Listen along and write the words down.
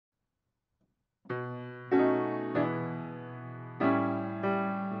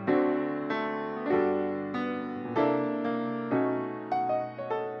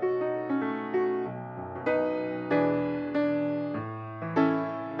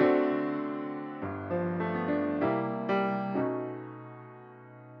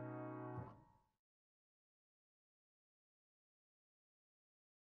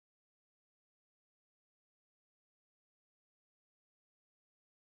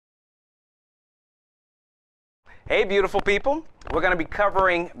Hey, beautiful people. We're going to be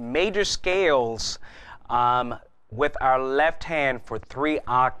covering major scales with our left hand for 3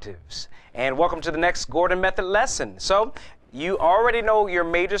 octaves. And welcome to the next Gordon Method lesson. So you already know your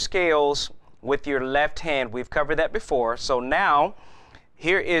major scales with your left hand. We've covered that before. So now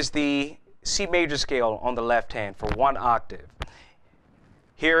here is the C major scale on the left hand for 1 octave.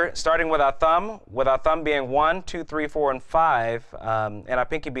 Here, starting with our thumb being 1, 2, 3, 4, and 5, and our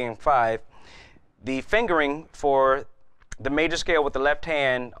pinky being 5. The fingering for the major scale with the left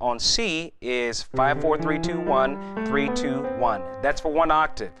hand on C is 5, 4, 3, 2, 1, 3, 2, 1. That's for 1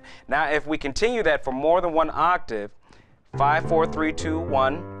 octave. Now, if we continue that for more than 1 octave, 5, 4, 3, 2,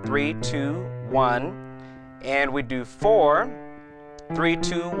 1, 3, 2, 1, and we do 4, 3,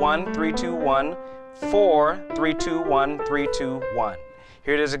 2, 1, 3, 2, 1, 4, 3, 2, 1, 3, 2, 1.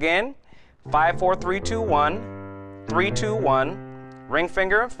 Here it is again. 5, 4, 3, 2, 1, 3, 2, 1. Ring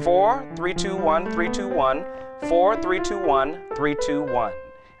finger, 4, 3, 2, 1, 3, 2, 1, 4, 3, 2, 1, 3, 2, 1.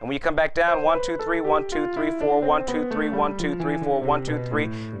 And when you come back down, 1, 2, 3, 1, 2, 3, 4, 1, 2, 3, 1, 2, 3, 4, 1, 2, 3,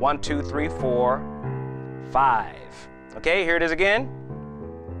 1, 2, 3, 4, 5. Okay, here it is again.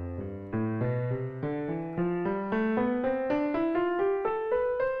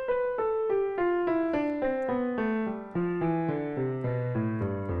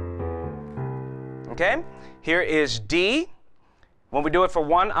 Okay, here is D. When we do it for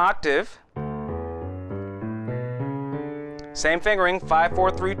 1 octave, same fingering, 5,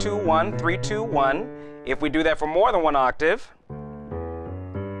 4, 3, 2, 1, 3, 2, 1. If we do that for more than 1 octave,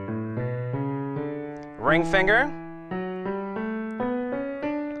 ring finger,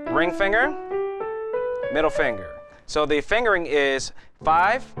 middle finger. So the fingering is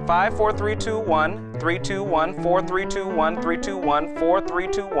 5, 5, 4, 3, 2, 1, 3, 2, 1, 4, 3, 2, 1, 3, 2, 1, 4, 3,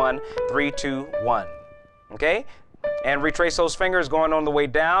 2, 1, 3, 2, 1. Okay? And retrace those fingers going on the way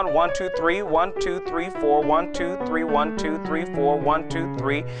down. 1, 2, 3, 1, 2, 3, 4, 1, 2, 3, 1, 2, 3, 4, 1, 2,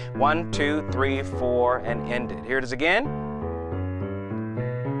 3, 1, 2, 3, 4, and end it. Here it is again.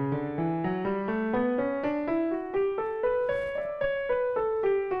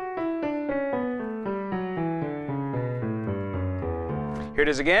 Here it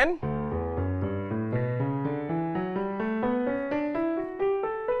is again.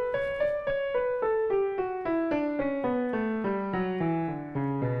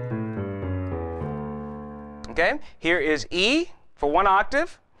 Okay, here is E for 1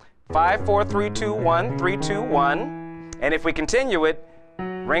 octave, 5, 4, 3, 2, 1, 3, 2, 1. And if we continue it,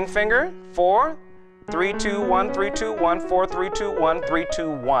 ring finger, 4, 3, 2, 1, 3, 2, 1, 4, 3, 2, 1, 3,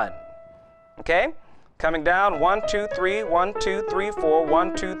 2, 1. Okay, coming down, 1, 2, 3, 1, 2, 3, 4,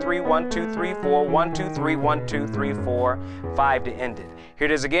 1, 2, 3, 1, 2, 3, 4, 1, 2, 3, 1, 2, 3, 4, 5 to end it. Here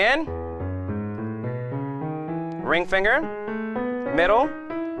it is again. Ring finger, middle,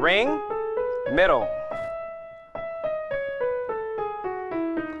 ring, middle.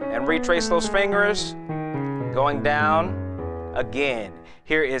 And retrace those fingers, going down again.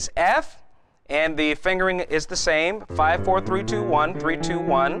 Here is F, and the fingering is the same. 5, 4, 3, 2, 1, 3, 2,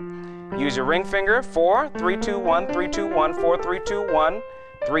 1. Use your ring finger, 4, 3, 2, 1, 3, 2, 1, 4, 3, 2, 1,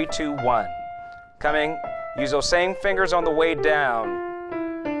 3, 2, 1. Coming, use those same fingers on the way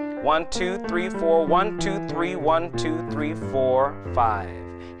down. 1, 2, 3, 4, 1, 2, 3, 1, 2, 3, 4, 5.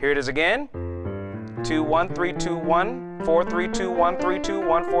 Here it is again. 2, 1, 3, 2, 1, 4, 3, 2, 1, 3, 2,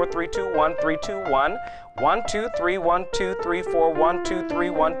 1, 4, 3, 2, 1, 3, 2, 1, 1, 2, 3, 1, 2, 3, 4, 1, 2, 3,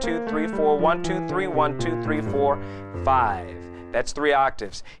 1, 2, 3, 4, 1, 2, 3, 1, 2, 3, 4, 5. That's 3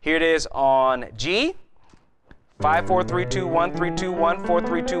 octaves. Here it is on G. 5, 4, 3, 2, 1, 3, 2, 1, 4,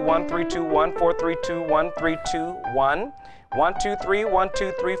 3, 2, 1, 3, 2, 1, 4, 3, 2, 1, 3, 2, 1. 1, 2, 3, 1,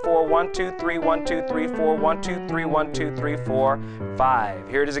 2, 3, 4, 1, 2, 3, 1, 2, 3, 4, 1, 2, 3, 1, 2, 3, 4, 5.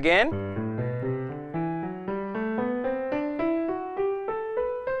 Here it is again.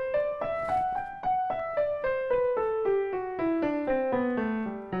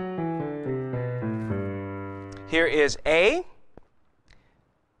 Here is A.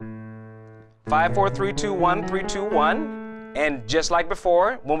 5, 4, 3, 2, 1, 3, 2, 1. And just like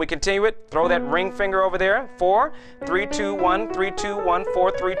before, when we continue it, throw that ring finger over there. 4, 3, 2, 1, 3, 2, 1,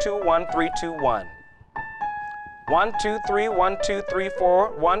 4, 3, 2, 1, 3, 2, 1. 1, 2, 3, 1, 2, 3,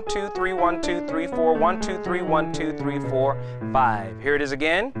 4, 1, 2, 3, 1, 2, 3, 4, 1, 2, 3, 1, 2, 3, 4, 5. Here it is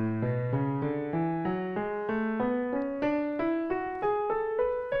again.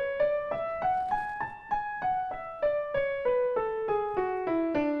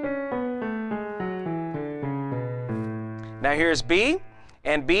 Now here's B,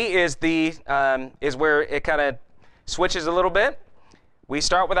 and B is the is where it kind of switches a little bit. we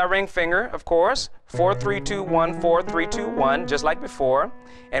start with our ring finger, of course. 4, 3, 2, 1, 4, 3, 2, 1, just like before.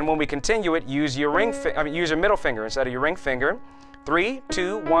 And when we continue it, use your use your middle finger instead of your ring finger. 3,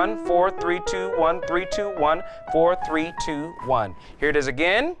 2, 1, 4, 3, 2, 1, 3, 2, 1, 4, 3, 2, 1. Here it is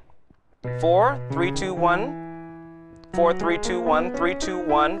again. 4, 3, 2, 1, 4, 3, 2, 1, 3, 2,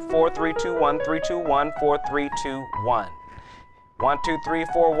 1, 4, 3, 2, 1, 3, 2, 1, 4, 3, 2, 1. 1, 2, 3,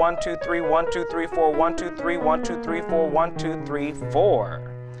 4, 1, 2, 3, 1, 2, 3, 4, 1, 2, 3, 1, 2, 3, 4, 1, 2, 3,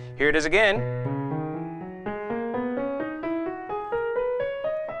 4. Here it is again.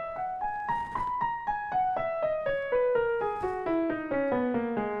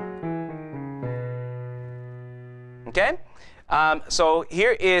 Okay? So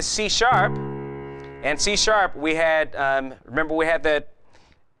here is C sharp. And C sharp, we had, remember we had that,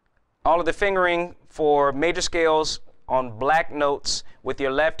 all of the fingering for major scales on black notes with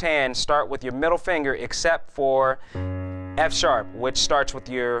your left hand start with your middle finger except for F sharp, which starts with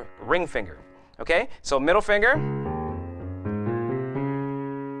your ring finger. Okay? So middle finger,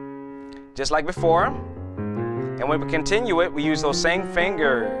 just like before. And when we continue it, we use those same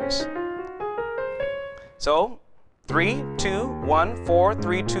fingers. So 3, 2, 1, 4,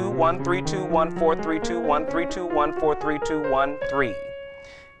 3, 2, 1, 3, 2, 1, 4, 3, 2, 1, 3, 2, 1, 4, 3, 2, 1, 3.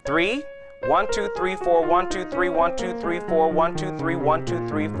 3, 1, 2, 3, 4, 1, 2, 3, 1, 2, 3, 4, 1, 2, 3, 1, 2,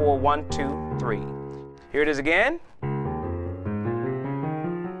 3, 4, 1, 2, 3. Here it is again.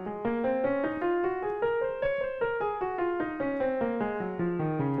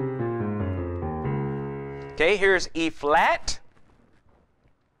 Okay, here's E flat.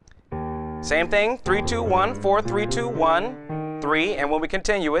 Same thing, 3, 2, 1, 4, 3, 2, 1, 3, and when we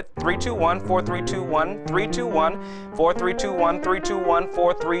continue it, 3, 2, 1, 4, 3, 2, 1, 3, 2, 1, 4, 3, 2, 1, 3, 2, 1,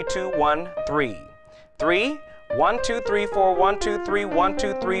 4, 3, 2, 1, 3. 3, 1, 2, 3, 4, 1, 2, 3, 1,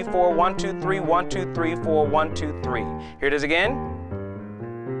 2, 3, 4, 1, 2, 3, 1, 2, 3, 4, 1, 2, 3. Here it is again.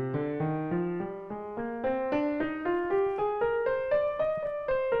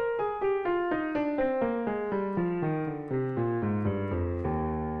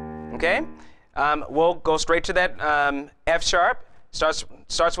 Okay, we'll go straight to that F sharp.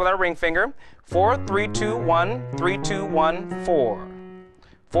 Starts with our ring finger. 4, 3, 2, 1, 3, 2, 1, 4.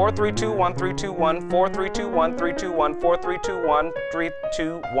 4, 3, 2, 1, 3, 2, 1, 4, 3, 2, 1, 3, 2, 1, 4, 3, 2, 1, 3,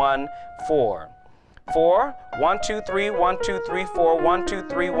 2, 1, 4. 4, 1, 2, 3, 1, 2, 3, 4, 1, 2,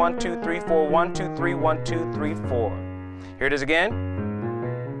 3, 1, 2, 3, 4, 1, 2, 3, 1, 2, 3, 4. Here it is again.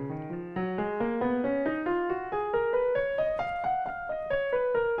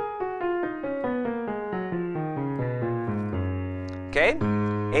 Okay,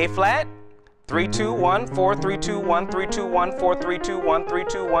 A flat, 3, 2, 1, 4, 3, 2, 1, 3, 2, 1, 4, 3, 2, 1, 3,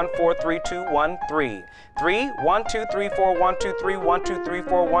 2, 1, 4, 3, 2, 1, 3. 3, 1, 2, 3, 4, 1, 2, 3, 1, 2, 3,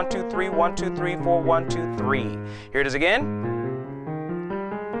 4, 1, 2, 3, 1, 2, 3, 4, 1, 2, 3. Here it is again.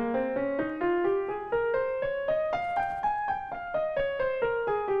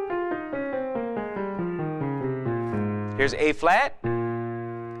 Here's A flat,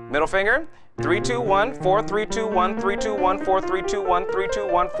 middle finger. 3, 2, 1, 4, 3, 2, 1, 3, 2, 1, 4, 3, 2, 1, 3, 2,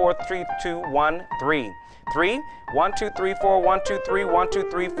 1, 4, 3, 2, 1, 3. 3, 1, 2, 3, 4, 1, 2, 3, 1, 2,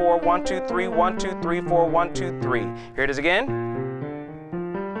 3, 4, 1, 2, 3, 1, 2, 3, 4, 1, 2, 3. Here it is again.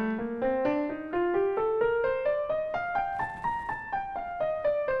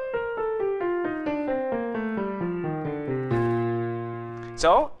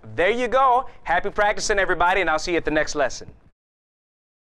 So, there you go. Happy practicing, everybody, and I'll see you at the next lesson.